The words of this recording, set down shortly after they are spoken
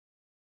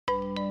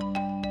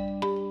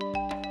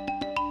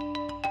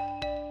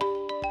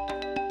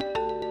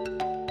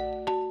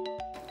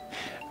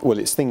Well,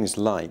 it's things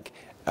like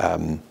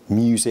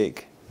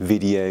music,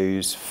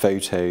 videos,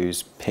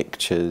 photos,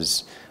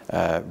 pictures,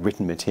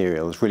 written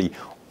materials, really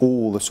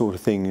all the sort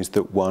of things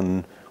that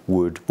one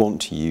would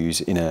want to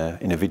use in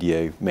a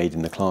video made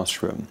in the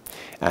classroom.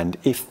 And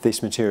if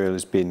this material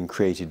has been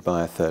created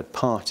by a third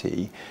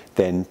party,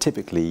 then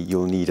typically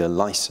you'll need a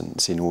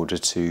license in order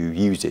to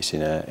use it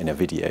in a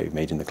video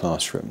made in the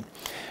classroom.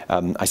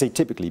 I say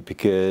typically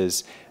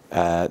because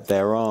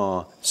there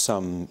are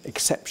some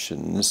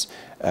exceptions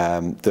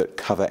that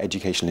cover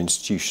educational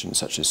institutions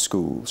such as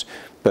schools,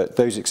 but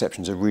those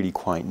exceptions are really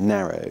quite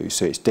narrow,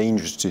 so it's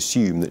dangerous to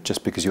assume that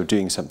just because you're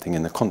doing something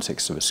in the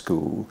context of a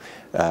school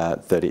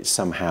that it's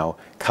somehow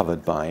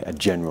covered by a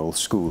general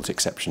school's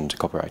exception to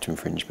copyright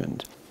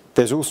infringement.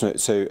 There's also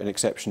an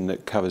exception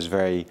that covers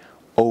very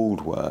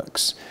old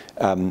works,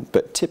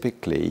 but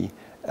typically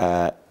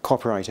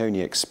copyright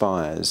only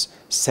expires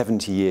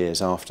 70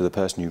 years after the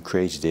person who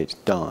created it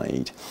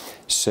died.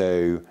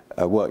 So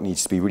a work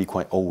needs to be really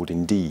quite old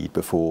indeed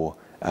before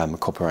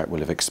copyright will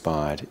have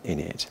expired in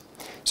it.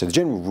 So the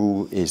general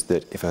rule is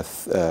that if a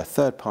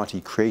third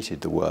party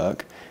created the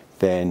work,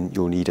 then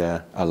you'll need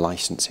a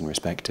license in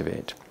respect of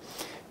it.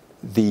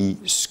 The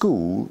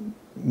school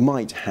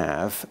might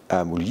have,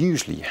 will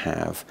usually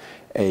have,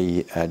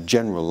 a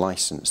general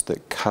license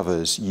that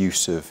covers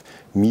use of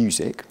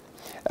music,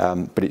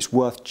 but it's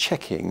worth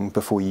checking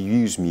before you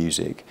use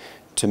music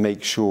to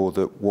make sure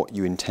that what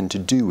you intend to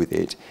do with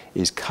it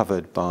is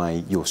covered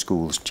by your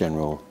school's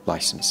general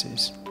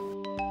licenses.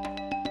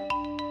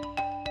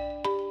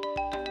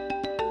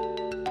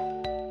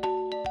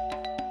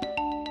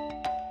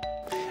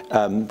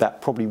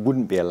 That probably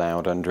wouldn't be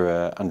allowed under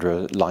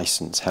a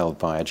license held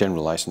by, a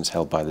general license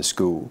held by the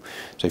school.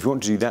 So if you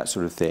want to do that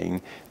sort of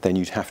thing, then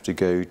you'd have to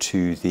go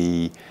to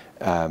the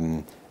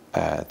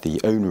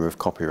owner of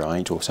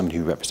copyright or somebody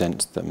who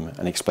represents them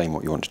and explain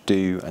what you want to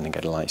do and then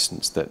get a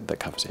license that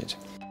covers it.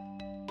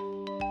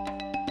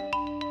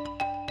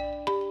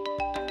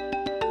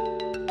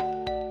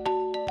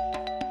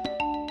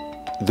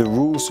 The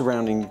rules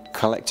surrounding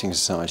collecting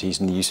societies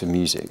and the use of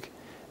music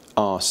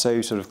are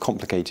so sort of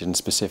complicated and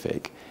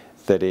specific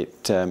that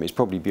it's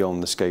probably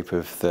beyond the scope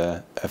of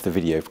the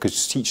video,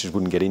 because teachers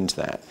wouldn't get into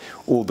that.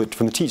 From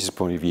the teacher's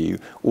point of view,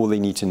 all they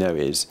need to know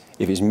is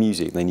if it's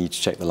music, they need to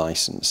check the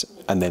license,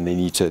 and then they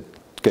need to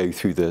go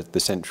through the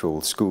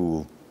central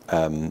school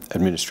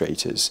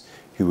administrators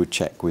who would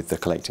check with the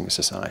collecting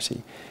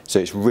society. So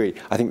it's really,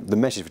 I think the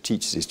message for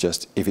teachers is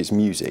just, if it's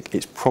music,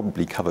 it's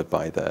probably covered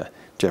by the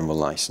general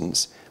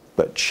license,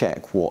 but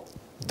check what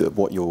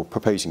you're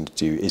proposing to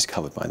do is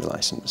covered by the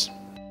license.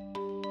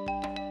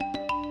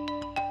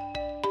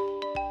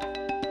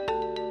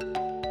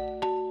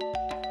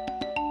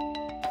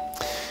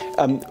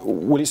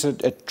 Well, it's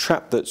a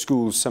trap that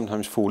schools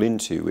sometimes fall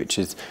into, which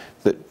is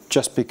that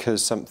just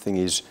because something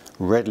is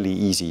readily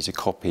easy to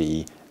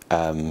copy,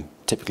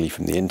 typically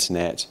from the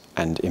internet,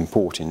 and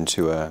import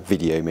into a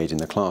video made in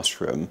the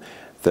classroom,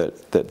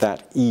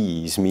 that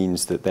ease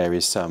means that there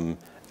is some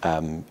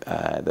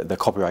that the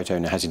copyright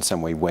owner has in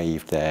some way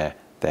waived their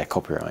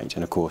copyright,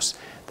 and of course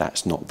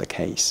that's not the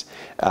case.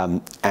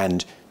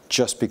 And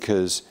just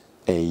because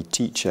a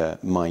teacher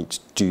might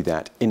do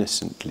that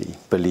innocently,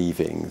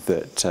 believing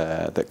that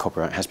that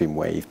copyright has been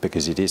waived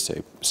because it is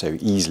so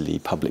easily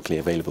publicly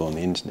available on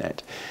the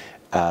internet,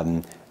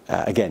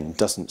 again,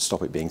 doesn't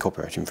stop it being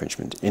copyright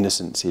infringement.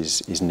 Innocence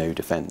is no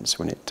defence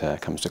when it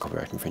comes to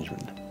copyright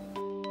infringement.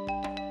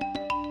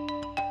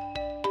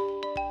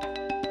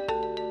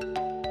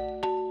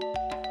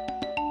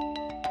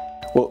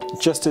 Well,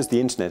 just as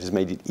the internet has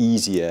made it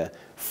easier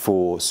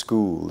for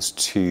schools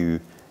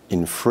to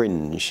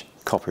infringe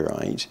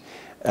copyright,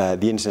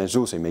 the internet has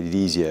also made it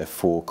easier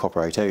for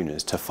copyright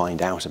owners to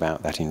find out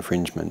about that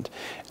infringement.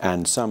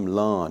 And some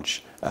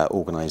large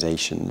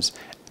organisations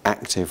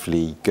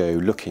actively go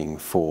looking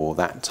for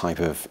that type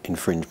of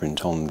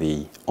infringement on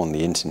the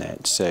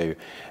internet. So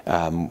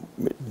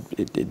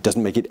it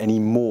doesn't make it any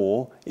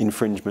more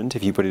infringement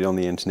if you put it on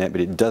the internet,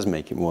 but it does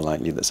make it more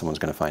likely that someone's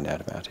going to find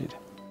out about it.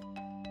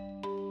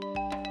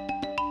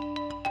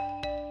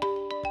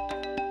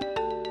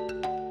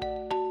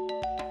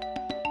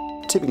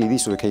 Typically,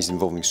 these sort of cases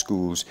involving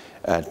schools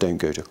don't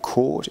go to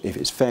court. If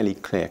it's fairly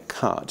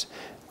clear-cut,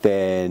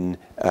 then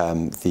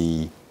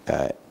the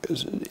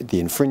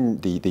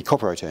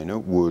copyright owner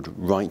would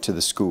write to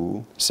the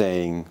school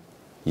saying,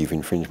 "You've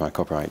infringed my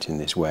copyright in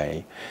this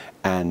way,"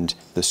 and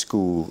the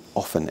school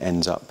often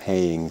ends up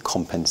paying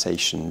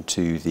compensation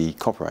to the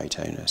copyright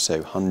owner,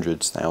 so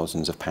hundreds,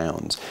 thousands of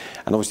pounds.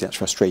 And obviously that's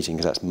frustrating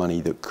because that's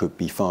money that could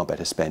be far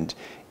better spent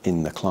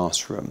in the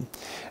classroom.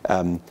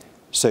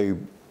 So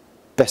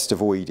best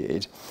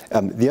avoided.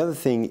 The other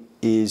thing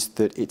is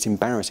that it's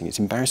embarrassing. It's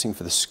embarrassing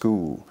for the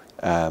school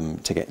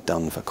to get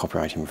done for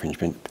copyright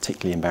infringement,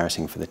 particularly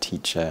embarrassing for the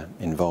teacher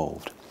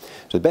involved.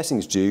 So the best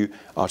things to do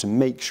are to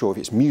make sure, if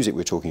it's music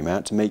we're talking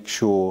about, to make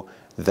sure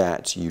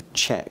that you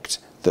checked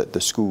that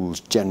the school's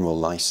general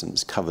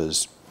license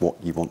covers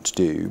what you want to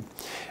do.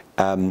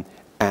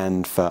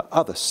 and for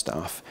other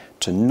stuff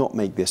to not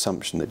make the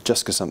assumption that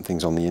just because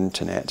something's on the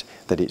internet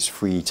that it's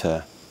free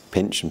to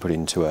pinch and put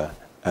into a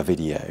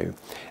video.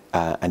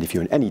 And if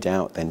you're in any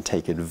doubt, then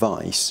take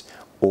advice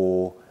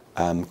or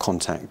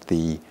contact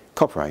the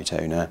copyright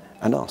owner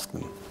and ask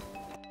them.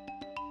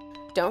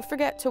 Don't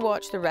forget to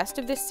watch the rest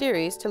of this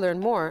series to learn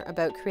more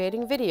about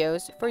creating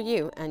videos for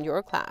you and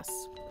your class.